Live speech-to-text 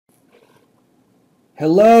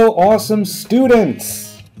Hello, awesome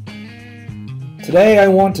students! Today I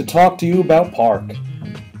want to talk to you about PARCC.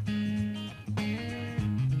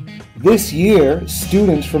 This year,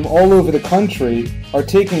 students from all over the country are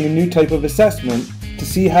taking a new type of assessment to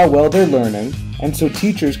see how well they're learning, and so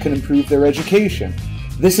teachers can improve their education.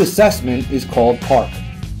 This assessment is called PARCC.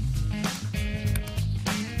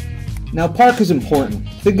 Now, PARCC is important.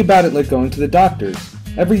 Think about it like going to the doctors.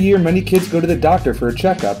 Every year, many kids go to the doctor for a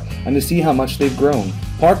checkup and to see how much they've grown.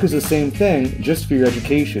 PARCC is the same thing, just for your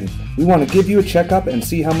education. We want to give you a checkup and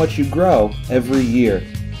see how much you grow every year.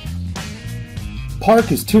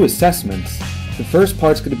 PARCC is 2 assessments. The first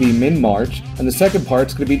part's going to be mid-March, and the second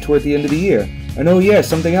part's going to be toward the end of the year. And oh yeah,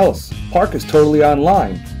 something else. PARCC is totally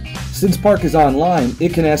online. Since PARCC is online,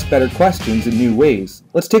 it can ask better questions in new ways.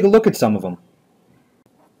 Let's take a look at some of them.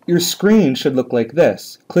 Your screen should look like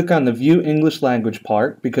this. Click on the View English Language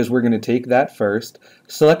part, because we're going to take that first.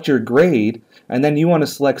 Select your grade, and then you want to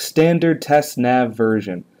select Standard Test Nav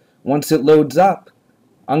version. Once it loads up,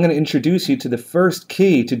 I'm going to introduce you to the first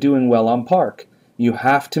key to doing well on PARCC. You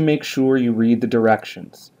have to make sure you read the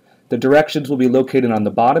directions. The directions will be located on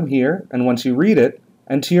the bottom here, and once you read it,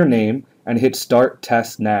 enter your name and hit Start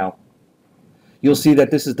Test Now. You'll see that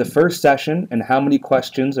this is the first session and how many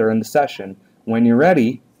questions are in the session. When you're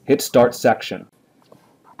ready, hit Start Section.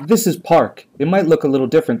 This is PARCC. It might look a little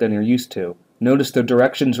different than you're used to. Notice the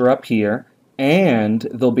directions are up here, and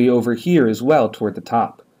they'll be over here as well toward the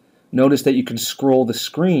top. Notice that you can scroll the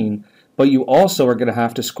screen, but you also are going to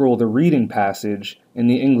have to scroll the reading passage in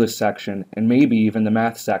the English section, and maybe even the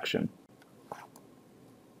math section.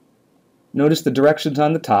 Notice the directions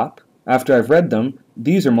on the top. After I've read them,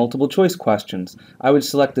 these are multiple choice questions. I would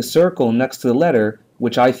select the circle next to the letter,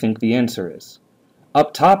 which I think the answer is.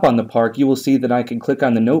 Up top on the PARCC, you will see that I can click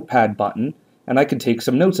on the notepad button, and I can take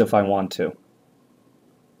some notes if I want to.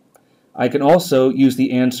 I can also use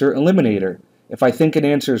the answer eliminator. If I think an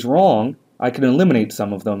answer is wrong, I can eliminate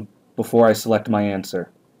some of them before I select my answer.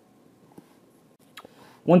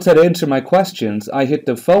 Once I answer my questions, I hit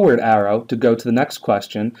the forward arrow to go to the next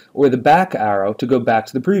question, or the back arrow to go back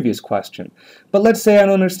to the previous question. But let's say I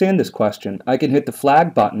don't understand this question. I can hit the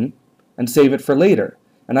flag button and save it for later.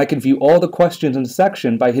 And I can view all the questions in the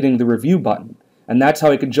section by hitting the review button. And that's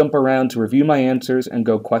how I can jump around to review my answers and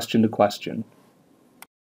go question to question.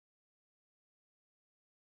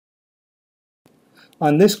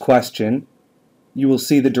 On this question, you will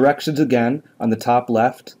see the directions again on the top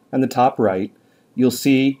left and the top right. You'll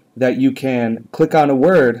see that you can click on a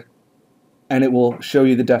word and it will show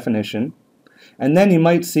you the definition. And then you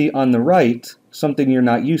might see on the right something you're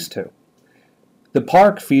not used to. The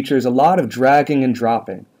PARCC features a lot of dragging and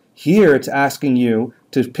dropping. Here it's asking you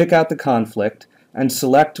to pick out the conflict and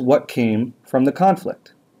select what came from the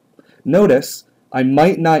conflict. Notice I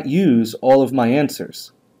might not use all of my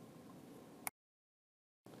answers.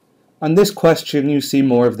 On this question you see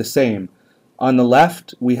more of the same. On the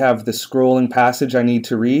left we have the scrolling passage I need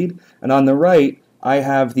to read, and on the right I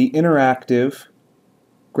have the interactive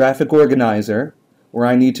graphic organizer where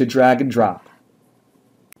I need to drag and drop.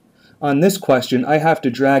 On this question, I have to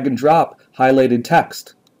drag and drop highlighted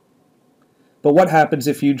text. But what happens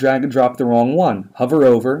if you drag and drop the wrong one? Hover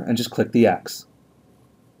over and just click the X.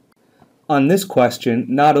 On this question,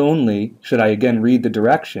 not only should I again read the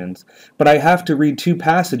directions, but I have to read 2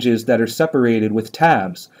 passages that are separated with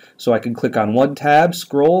tabs. So I can click on one tab,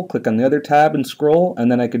 scroll, click on the other tab and scroll,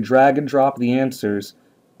 and then I can drag and drop the answers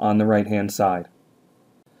on the right-hand side.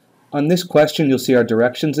 On this question, you'll see our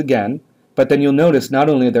directions again. But then you'll notice not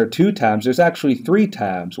only are there 2 tabs, there's actually 3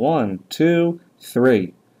 tabs. 1, 2,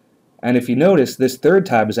 3. And if you notice, this 3rd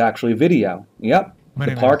tab is actually video. Yep,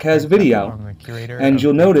 the PARCC has video. And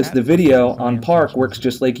you'll notice the video on PARCC works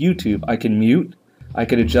just like YouTube. I can mute, I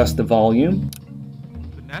can adjust the volume,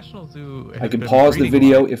 I can pause the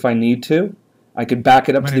video if I need to, I can back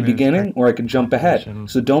it up to the beginning, or I can jump ahead.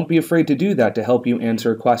 So don't be afraid to do that to help you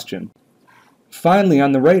answer a question. Finally,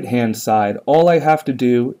 on the right-hand side, all I have to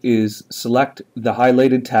do is select the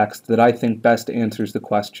highlighted text that I think best answers the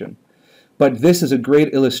question. But this is a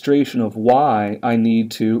great illustration of why I need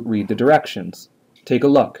to read the directions. Take a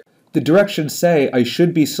look. The directions say I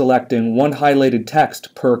should be selecting 1 highlighted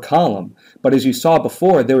text per column, but as you saw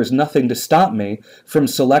before, there is nothing to stop me from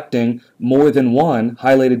selecting more than 1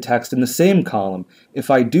 highlighted text in the same column. If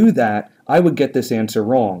I do that, I would get this answer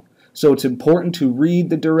wrong. So it's important to read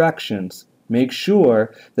the directions. Make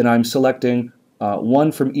sure that I'm selecting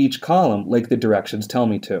 1 from each column like the directions tell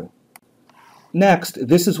me to. Next,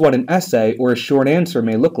 this is what an essay or a short answer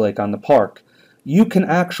may look like on the PARCC. You can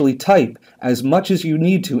actually type as much as you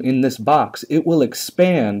need to in this box. It will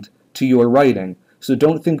expand to your writing. so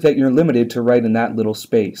don't think that you're limited to write in that little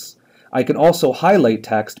space. I can also highlight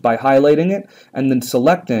text by highlighting it and then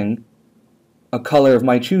selecting a color of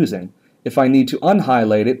my choosing. If I need to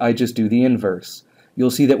unhighlight it, I just do the inverse.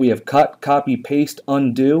 You'll see that we have cut, copy, paste,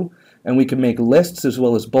 undo, and we can make lists as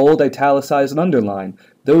well as bold, italicize, and underline.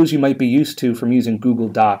 Those you might be used to from using Google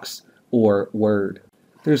Docs or Word.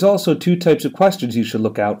 There's also two types of questions you should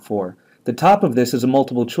look out for. The top of this is a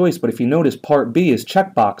multiple choice, but if you notice, Part B is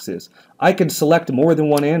checkboxes. I can select more than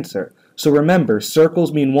one answer. So remember,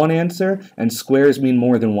 circles mean one answer, and squares mean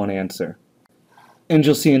more than one answer. And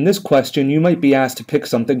you'll see in this question, you might be asked to pick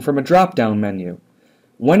something from a drop-down menu.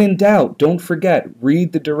 When in doubt, don't forget,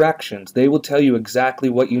 read the directions. They will tell you exactly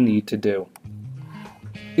what you need to do.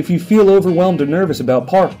 If you feel overwhelmed or nervous about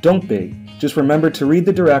PARCC, don't be. Just remember to read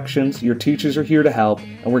the directions, your teachers are here to help,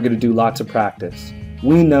 and we're going to do lots of practice.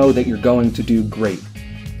 We know that you're going to do great.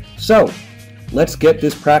 So, let's get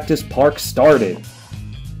this practice PARCC started.